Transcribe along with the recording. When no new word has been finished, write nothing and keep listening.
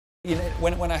You know,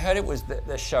 when I heard it was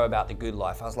the show about the good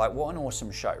life, I was like, what an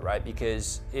awesome show, right?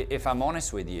 Because if I'm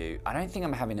honest with you, I don't think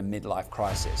I'm having a midlife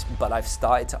crisis, but I've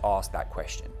started to ask that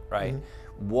question, right?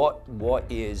 Mm-hmm. What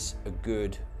is a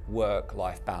good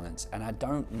work-life balance? And I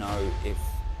don't know if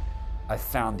I've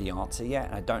found the answer yet,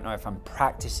 and I don't know if I'm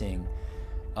practicing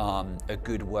a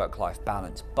good work-life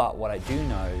balance. But what I do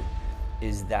know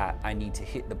is that I need to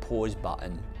hit the pause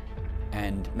button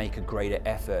and make a greater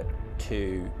effort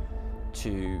to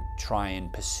try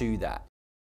and pursue that.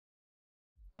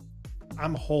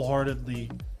 I'm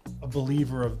wholeheartedly a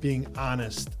believer of being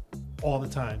honest all the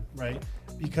time, right?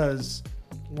 Because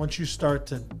once you start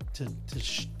to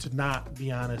not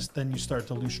be honest, then you start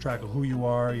to lose track of who you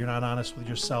are. You're not honest with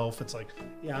yourself. It's like,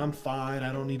 yeah, I'm fine.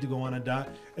 I don't need to go on a diet.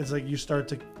 It's like you start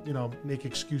to, make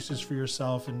excuses for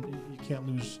yourself, and you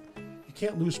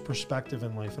can't lose perspective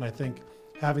in life. And I think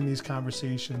having these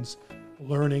conversations,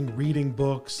 learning, reading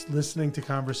books, listening to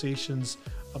conversations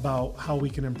about how we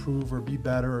can improve or be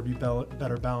better or be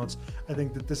better balanced. I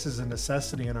think that this is a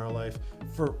necessity in our life,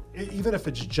 for even if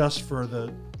it's just for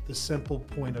the simple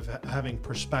point of having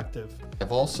perspective.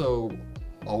 I've also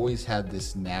always had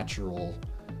this natural,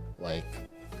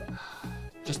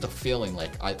 just a feeling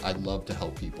like I love to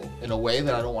help people in a way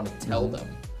that I don't want to tell them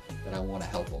that I want to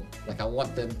help them. Like, I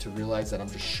want them to realize that I'm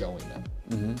just showing them.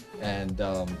 And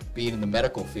being in the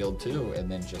medical field too, and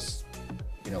then just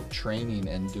training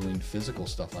and doing physical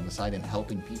stuff on the side and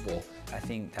helping people. I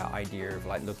think that idea of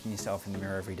looking yourself in the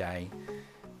mirror every day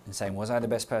and saying, was I the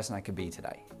best person I could be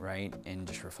today, right? And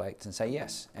just reflect and say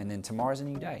yes. And then tomorrow's a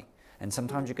new day. And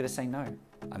sometimes you're gonna say no.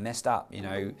 I messed up,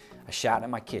 I shouted at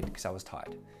my kid because I was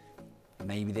tired.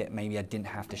 Maybe I didn't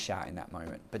have to shout in that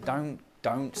moment. But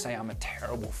don't say I'm a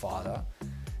terrible father.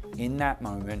 In that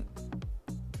moment,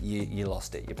 you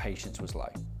lost it. Your patience was low,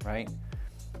 right?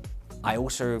 I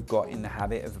also got in the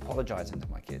habit of apologizing to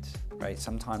my kids, right?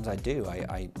 Sometimes I do.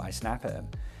 I snap at them,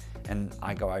 and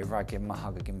I go over, I give them a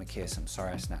hug, I give them a kiss. I'm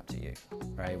sorry I snapped at you,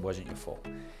 right? It wasn't your fault.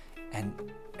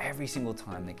 And every single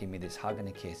time they give me this hug and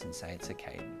a kiss and say, it's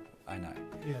okay, I know.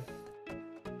 Yeah.